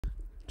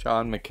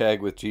John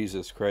McCaig with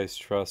Jesus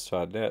Christ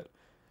Trust.net.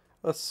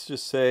 Let's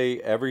just say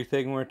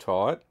everything we're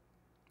taught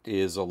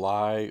is a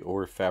lie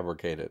or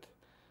fabricated,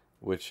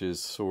 which is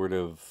sort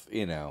of,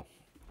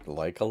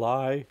 like a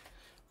lie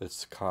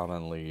that's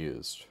commonly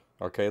used.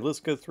 Okay,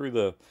 let's go through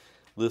the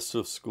list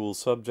of school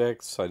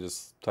subjects. I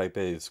just type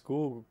a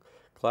school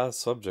class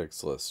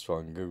subjects list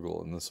on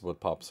Google, and this is what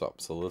pops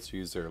up. So let's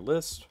use their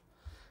list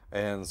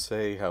and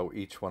say how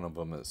each one of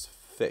them is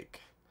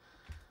fake.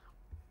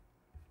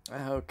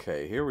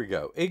 Okay, here we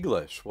go.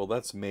 English. Well,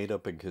 that's made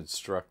up and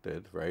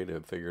constructed, right?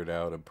 And figured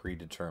out and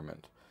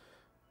predetermined.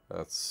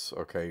 That's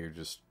okay. You're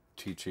just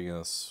teaching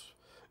us,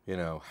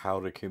 how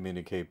to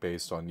communicate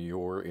based on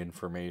your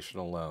information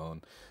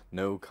alone.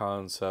 No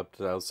concept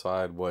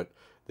outside what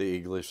the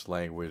English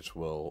language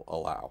will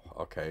allow.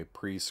 Okay,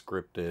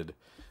 pre-scripted,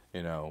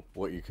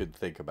 what you could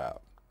think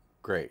about.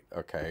 Great.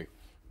 Okay,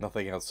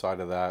 nothing outside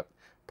of that.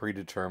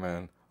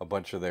 Predetermined. A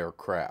bunch of their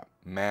crap.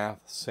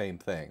 Math, same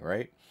thing,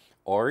 right?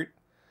 Art.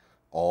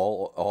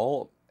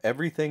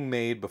 Everything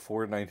made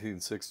before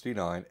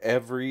 1969,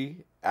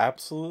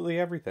 absolutely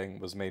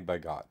everything was made by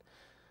God.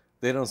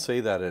 They don't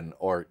say that in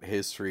art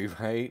history,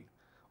 right?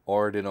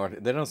 Art and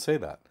art, they don't say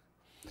that.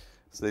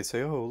 So they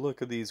say, oh,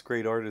 look at these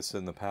great artists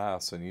in the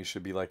past and you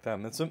should be like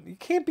them. You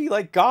can't be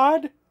like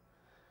God.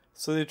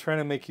 So they're trying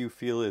to make you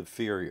feel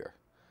inferior.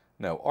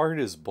 No, art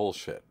is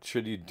bullshit.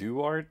 Should you do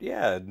art?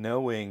 Yeah,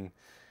 knowing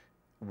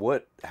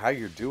how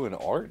you're doing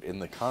art in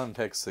the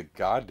context that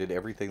God did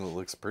everything that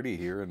looks pretty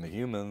here, and the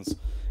humans,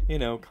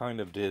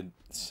 kind of did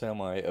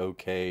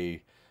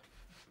semi-okay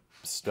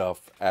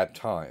stuff at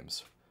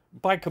times.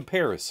 By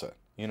comparison,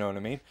 you know what I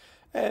mean?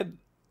 And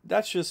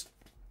that's just,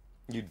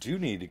 you do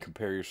need to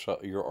compare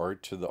your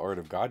art to the art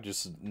of God.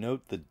 Just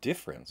note the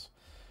difference.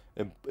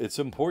 It's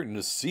important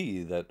to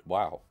see that,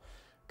 wow,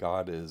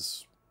 God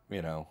is,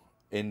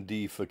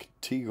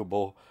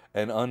 indefatigable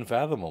and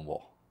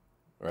unfathomable.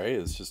 Right?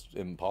 It's just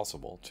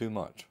impossible. Too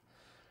much.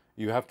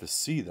 You have to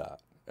see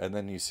that, and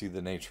then you see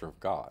the nature of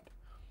God.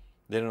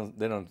 They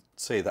don't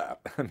say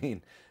that. I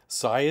mean,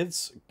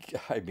 science,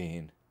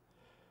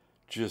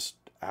 just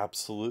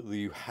absolutely,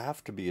 you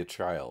have to be a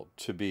child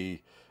to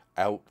be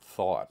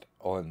out-thought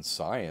on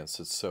science.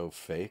 It's so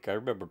fake. I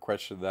remember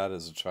questioning that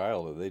as a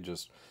child, and they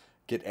just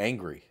get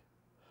angry,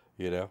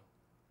 Who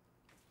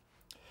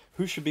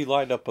should be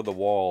lined up on the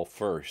wall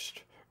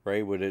first,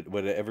 right?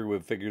 When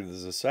everyone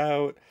figures this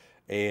out,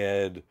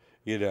 and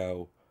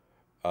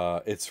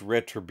it's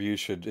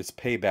retribution, it's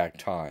payback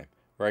time,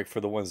 right,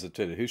 for the ones that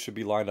did it. Who should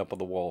be lined up on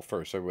the wall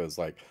first? Everyone's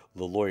like,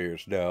 the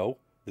lawyers. No,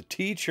 the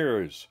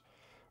teachers,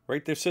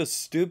 right? They're so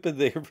stupid.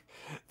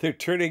 They're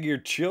turning your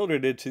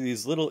children into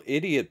these little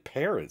idiot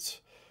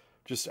parents,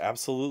 just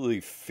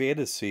absolutely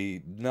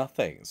fantasy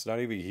nothings,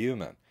 not even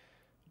human,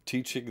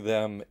 teaching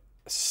them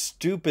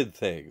stupid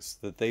things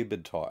that they've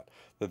been taught,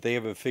 that they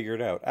haven't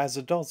figured out. As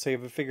adults, they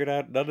haven't figured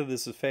out none of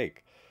this is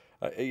fake.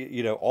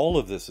 All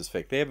of this is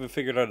fake. They haven't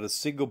figured out a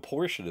single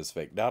portion is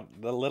fake, not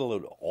let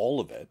alone all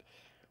of it,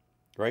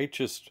 right?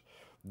 Just,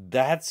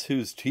 that's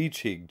who's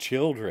teaching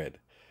children.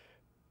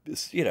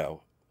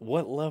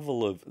 What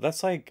level of,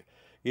 that's like,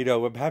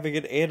 I'm having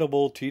an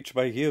animal teach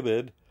my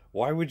human.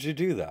 Why would you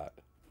do that?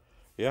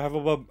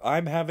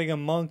 I'm having a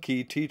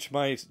monkey teach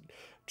my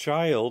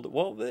child.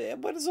 Well,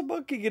 what is a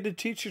monkey going to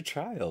teach your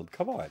child?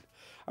 Come on.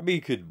 I mean,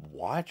 you could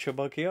watch a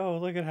monkey. Oh,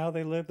 look at how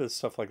they live and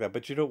stuff like that.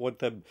 But you don't want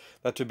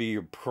that to be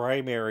your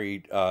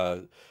primary,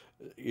 son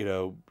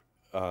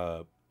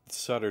or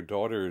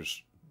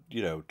daughter's,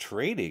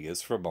 training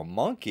is from a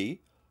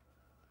monkey.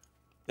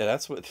 And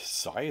that's what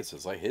science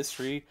is like.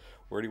 History,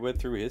 where he went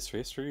through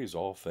history is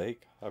all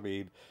fake. I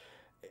mean,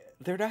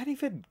 they're not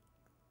even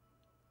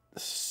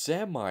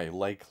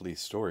semi-likely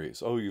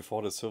stories. Oh, you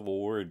fought a civil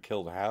war and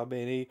killed how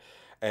many?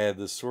 And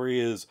the story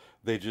is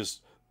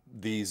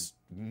these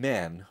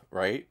men,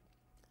 right,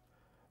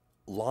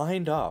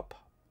 lined up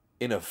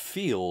in a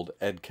field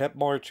and kept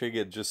marching,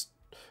 and just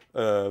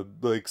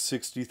like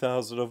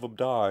 60,000 of them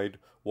died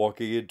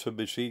walking into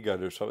machine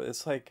gun or something.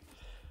 It's like,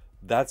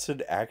 that's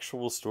an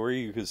actual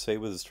story you could say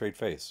with a straight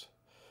face.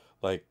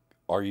 Like,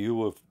 are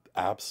you an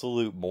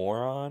absolute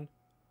moron?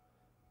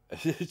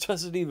 It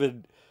doesn't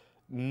even,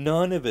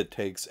 none of it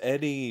takes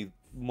any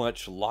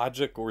much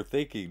logic or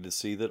thinking to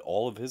see that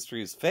all of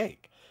history is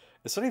fake.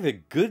 It's not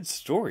even good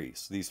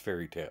stories, these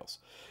fairy tales.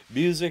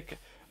 Music,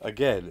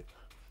 again,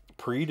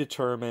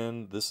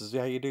 predetermined. This is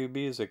how you do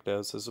music now.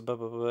 This is blah,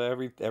 blah,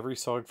 blah. Every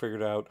song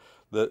figured out.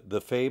 The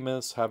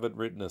famous haven't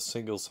written a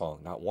single song.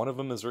 Not one of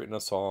them has written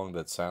a song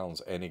that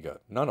sounds any good.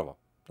 None of them.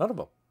 None of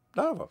them.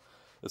 None of them.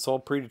 It's all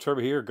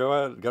predetermined. Here, go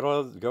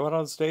out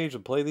on stage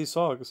and play these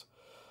songs.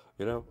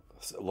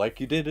 Like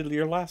you did in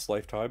your last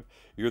lifetime.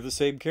 You're the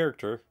same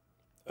character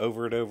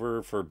over and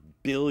over for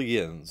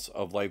billions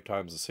of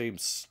lifetimes, the same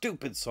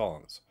stupid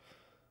songs.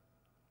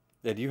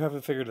 And you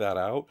haven't figured that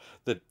out?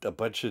 That a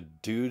bunch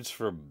of dudes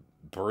from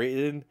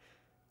Britain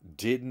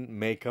didn't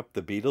make up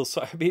the Beatles?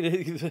 I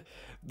mean,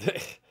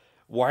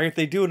 why aren't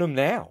they doing them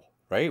now?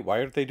 Right? Why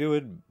aren't they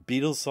doing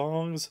Beatles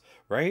songs,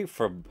 right?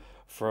 From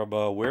from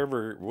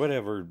wherever,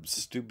 whatever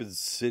stupid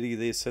city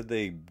they said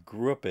they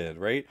grew up in,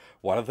 right?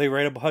 Why don't they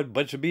write a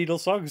bunch of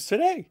Beatles songs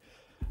today?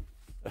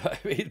 I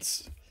mean,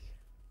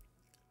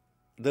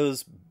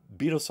 those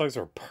Beatles songs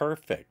are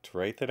perfect,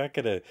 right?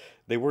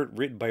 They weren't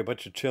written by a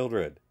bunch of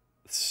children.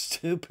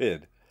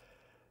 Stupid.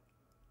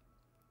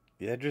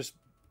 Yeah, just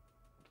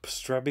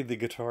strumming the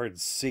guitar and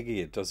singing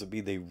it doesn't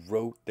mean they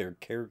wrote their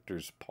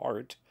character's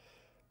part.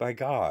 By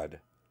God.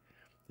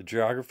 The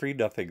geography,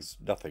 nothing's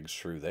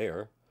true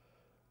there,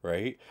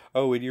 right?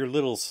 Oh, in your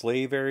little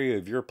slave area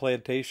of your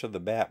plantation, the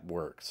map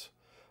works.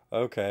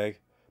 Okay.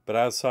 But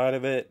outside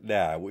of it,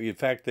 nah. In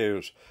fact,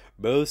 there's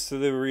most of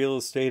the real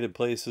estate and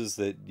places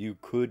that you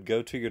could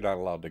go to, you're not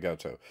allowed to go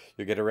to.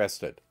 You'll get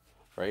arrested,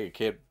 right? You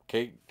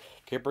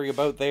can't bring a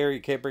boat there.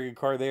 You can't bring a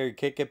car there. You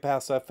can't get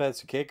past that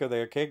fence. You can't go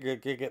there. Can't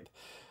get.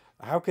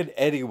 How can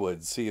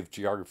anyone see if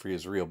geography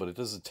is real? But it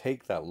doesn't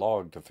take that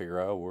long to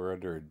figure out we're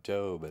under a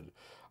dome, and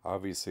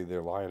obviously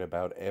they're lying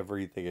about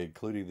everything,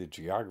 including the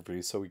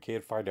geography, so we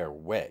can't find our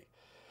way.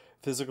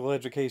 Physical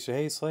education.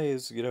 Hey,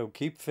 slaves,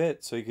 keep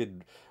fit so you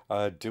can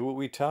do what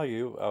we tell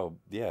you. Oh,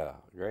 yeah,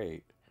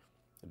 great.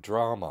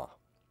 Drama.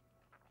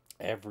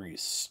 Every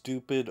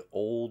stupid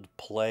old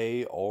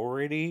play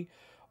already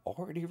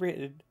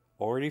written,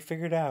 already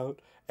figured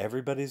out.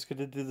 Everybody's going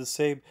to do the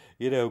same,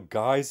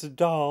 guys and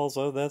dolls.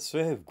 Oh, that's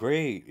it.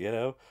 Great,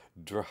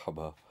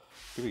 drama.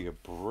 Give me a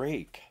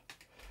break.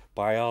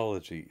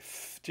 Biology.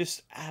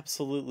 Just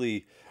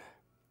absolutely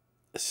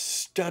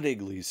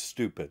stunningly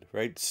stupid,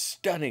 right?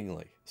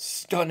 Stunningly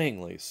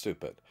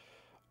stupid.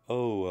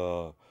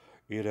 Oh,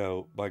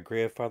 my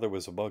grandfather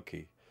was a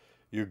monkey.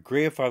 Your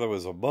grandfather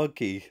was a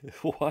monkey?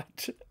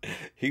 What?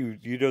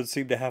 You don't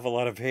seem to have a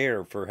lot of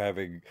hair for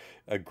having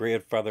a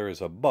grandfather as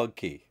a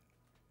monkey.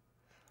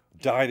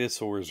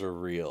 Dinosaurs are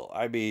real.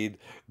 I mean,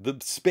 the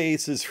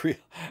space is real.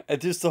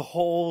 And just the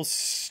whole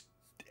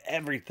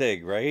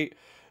everything, right?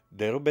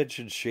 They don't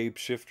mention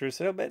shapeshifters.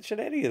 They don't mention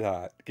any of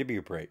that. Give me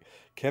a break.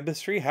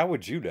 Chemistry? How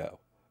would you know,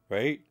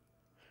 right?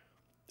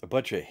 A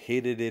bunch of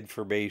hidden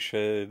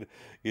information.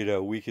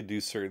 We can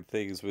do certain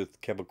things with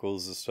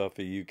chemicals and stuff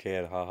that you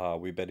can't. Haha,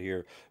 we've been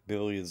here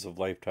millions of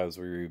lifetimes,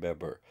 we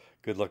remember.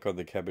 Good luck on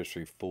the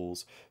chemistry,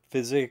 fools.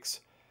 Physics,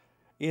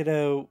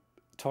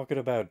 talking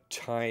about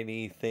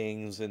tiny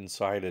things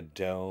inside a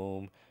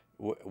dome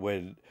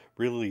when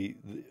really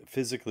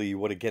physically you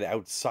want to get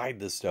outside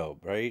this dome,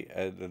 right?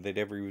 And they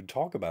never even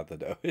talk about the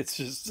dome. It's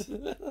just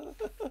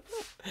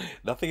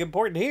nothing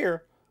important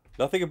here.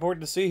 Nothing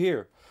important to see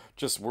here.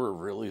 Just we're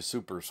really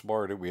super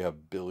smart and we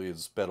have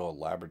billions spent on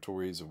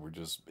laboratories and we're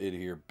just in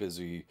here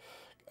busy.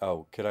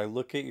 Oh, can I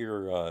look at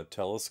your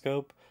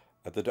telescope?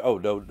 Oh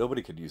no,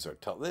 nobody can use our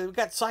We've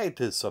got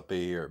scientists up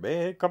in here,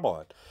 man. Come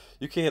on,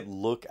 you can't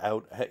look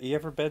out. You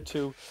ever been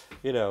to,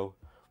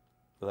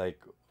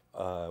 like,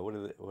 what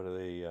are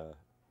they?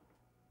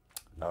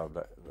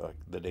 Like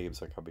the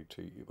names are coming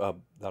to you.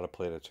 Not a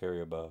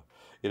planetarium.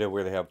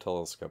 Where they have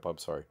telescope. I'm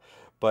sorry,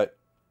 but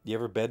you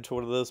ever been to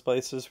one of those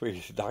places where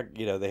you not,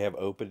 they have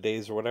open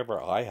days or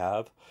whatever? I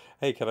have.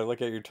 Hey, can I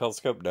look at your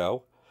telescope?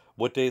 No.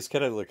 What days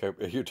can I look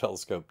at your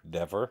telescope?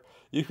 Never.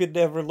 You could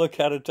never look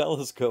at a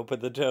telescope in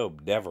the dome.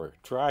 Never.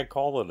 Try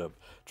calling them.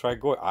 Try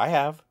going. I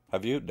have.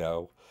 Have you?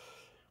 No.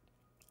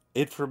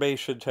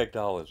 Information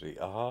technology.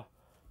 Uh-huh.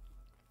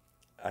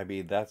 I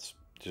mean, that's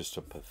just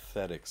a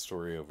pathetic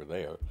story over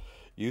there.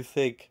 You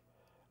think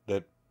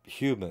that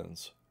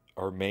humans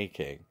are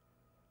making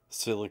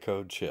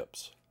silicone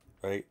chips,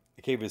 right?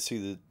 You can't even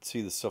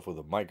see the stuff with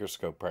a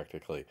microscope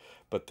practically,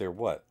 but they're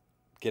what?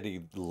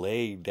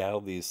 Laying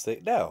down these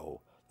things? No,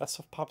 that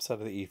stuff pops out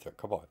of the ether.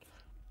 Come on.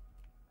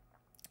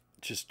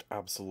 Just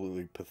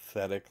absolutely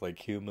pathetic,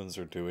 like humans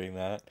are doing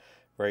that,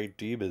 right?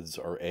 Demons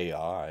are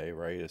AI,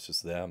 right? It's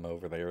just them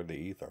over there in the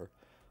ether.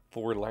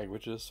 4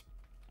 languages,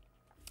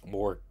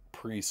 more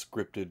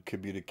pre-scripted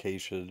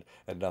communication,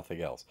 and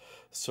nothing else.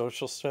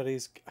 Social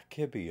studies,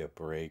 give me a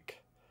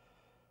break.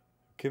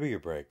 Give me a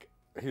break.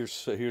 Here's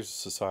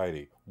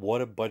society.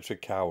 What a bunch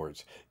of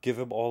cowards. Give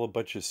them all a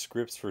bunch of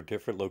scripts for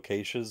different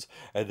locations,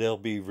 and they'll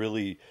be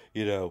really,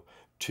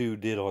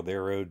 tuned in on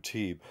their own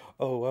team.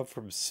 Oh, I'm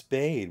from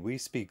Spain. We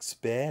speak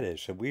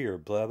Spanish, and we are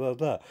blah blah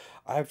blah.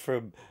 I'm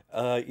from,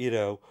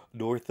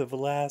 north of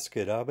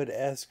Alaska, and I'm an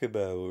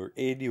Eskimo or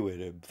Inuit,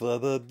 and blah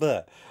blah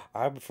blah.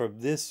 I'm from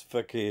this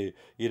fucking,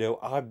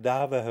 I'm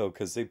Navajo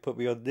because they put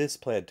me on this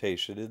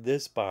plantation in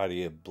this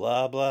body, and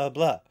blah blah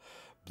blah.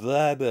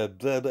 Blah, blah,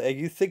 blah, blah. And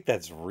you think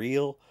that's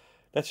real?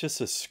 That's just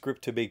a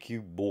script to make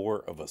you more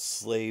of a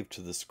slave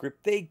to the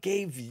script they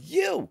gave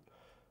you.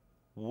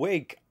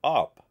 Wake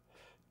up.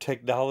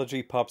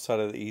 Technology pops out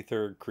of the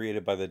ether,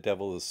 created by the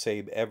devil, the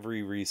same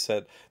every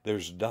reset.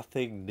 There's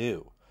nothing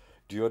new.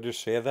 Do you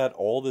understand that?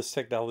 All this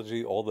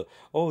technology, the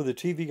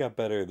TV got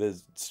better,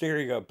 the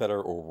stereo got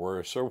better or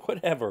worse, or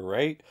whatever,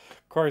 right?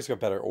 Cars got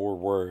better or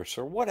worse,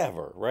 or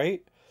whatever,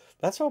 right?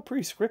 That's all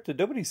pre-scripted.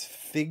 Nobody's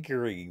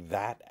figuring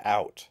that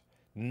out.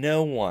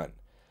 No one.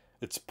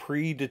 It's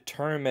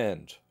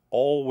predetermined.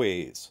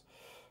 Always.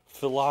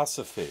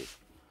 Philosophy.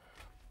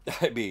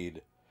 I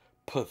mean,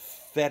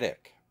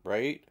 pathetic.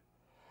 right?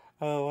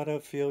 Oh, I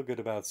don't feel good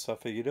about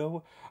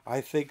something.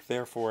 I think,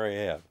 therefore I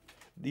am.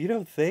 You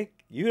don't think.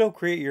 You don't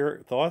create your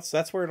thoughts.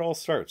 That's where it all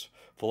starts.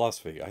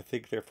 Philosophy. I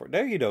think, therefore.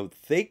 No, you don't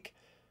think.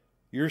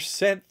 You're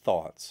sent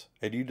thoughts,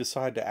 and you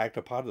decide to act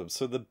upon them.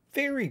 So the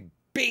very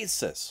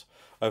basis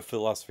of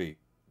philosophy,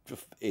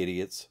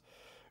 idiots,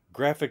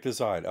 graphic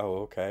design. Oh,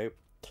 okay.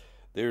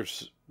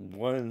 There's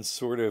one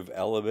sort of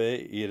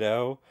element, you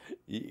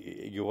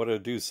want to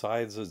do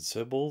signs and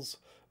symbols.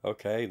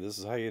 Okay, this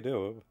is how you do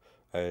them.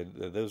 And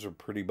those are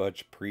pretty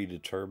much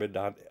predetermined,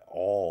 not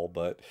all,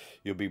 but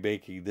you'll be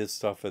making this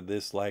stuff in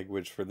this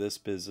language for this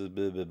business.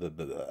 Blah, blah, blah,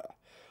 blah, blah.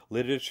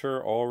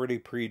 Literature already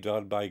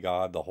pre-done by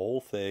God, the whole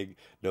thing.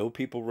 No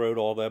people wrote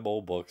all them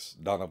old books,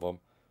 none of them,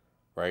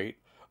 right?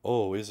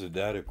 Oh, isn't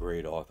that a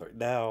great author?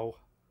 No,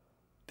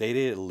 they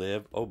didn't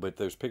live. Oh, but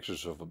there's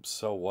pictures of them.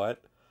 So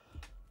what?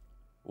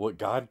 What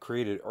God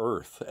created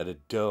Earth at a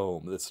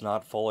dome that's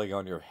not falling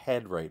on your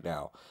head right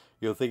now.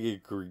 You think you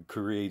could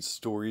create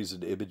stories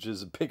and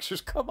images and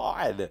pictures? Come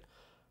on!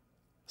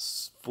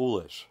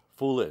 Foolish.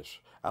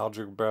 Foolish.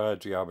 Algebra,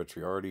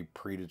 geometry, already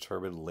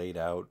predetermined, laid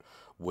out,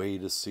 way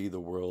to see the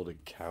world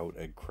and count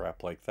and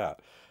crap like that.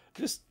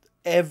 Just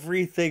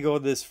everything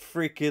on this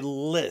freaking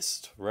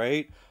list,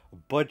 right? A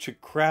bunch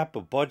of crap,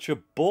 a bunch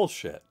of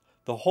bullshit.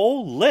 The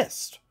whole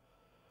list.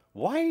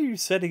 Why are you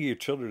sending your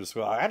children to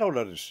school? I don't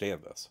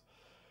understand this.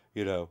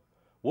 You know,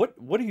 what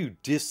do you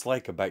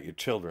dislike about your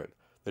children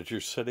that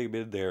you're sending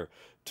them in there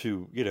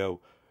to,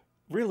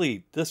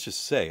 really, let's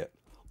just say it,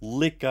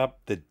 lick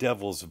up the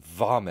devil's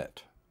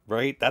vomit,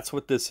 right? That's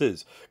what this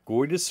is.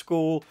 Going to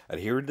school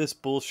and hearing this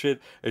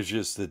bullshit is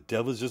just the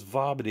devil's just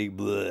vomiting,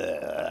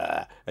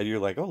 blah, and you're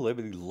like, oh, let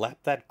me lap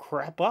that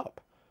crap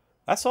up.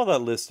 That's all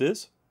that list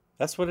is.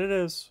 That's what it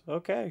is.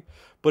 Okay.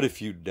 But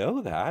if you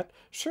know that,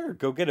 sure,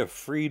 go get a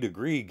free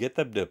degree. Get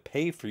them to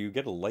pay for you.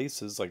 Get a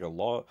license, like a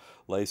law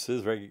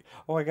license. Right?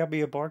 Oh, I got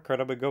me a bar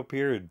card. I'm going to go up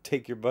here and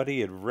take your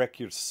money and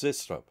wreck your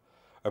system.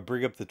 Or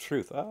bring up the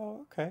truth.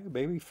 Oh, okay.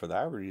 Maybe for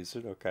that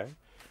reason. Okay.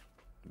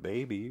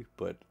 Maybe.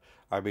 But,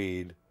 I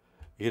mean,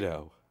 I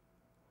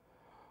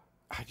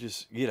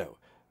just,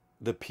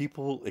 the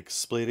people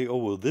explaining, oh,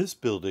 well, this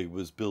building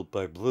was built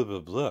by blah, blah,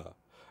 blah.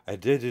 And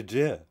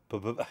da-da-da. Blah,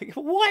 blah, blah.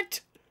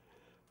 What?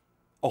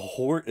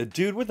 A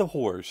dude with a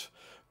horse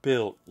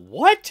built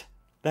what?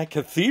 That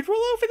cathedral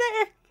over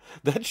there?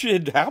 That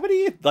shit, how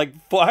many?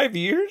 Like 5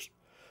 years?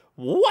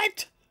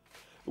 What?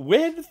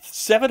 When?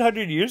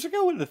 700 years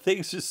ago when the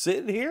thing's just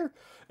sitting here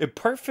in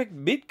perfect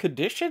mint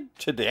condition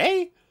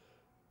today?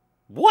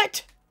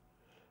 What?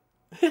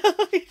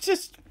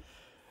 It's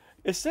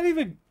not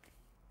even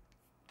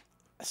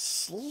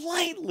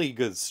slightly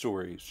good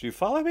stories. Do you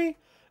follow me?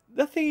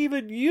 Nothing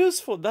even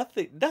useful.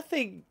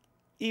 Nothing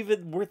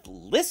even worth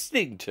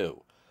listening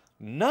to.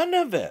 None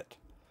of it.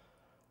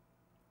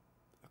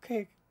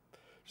 Okay,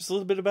 just a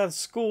little bit about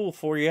school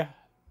for you.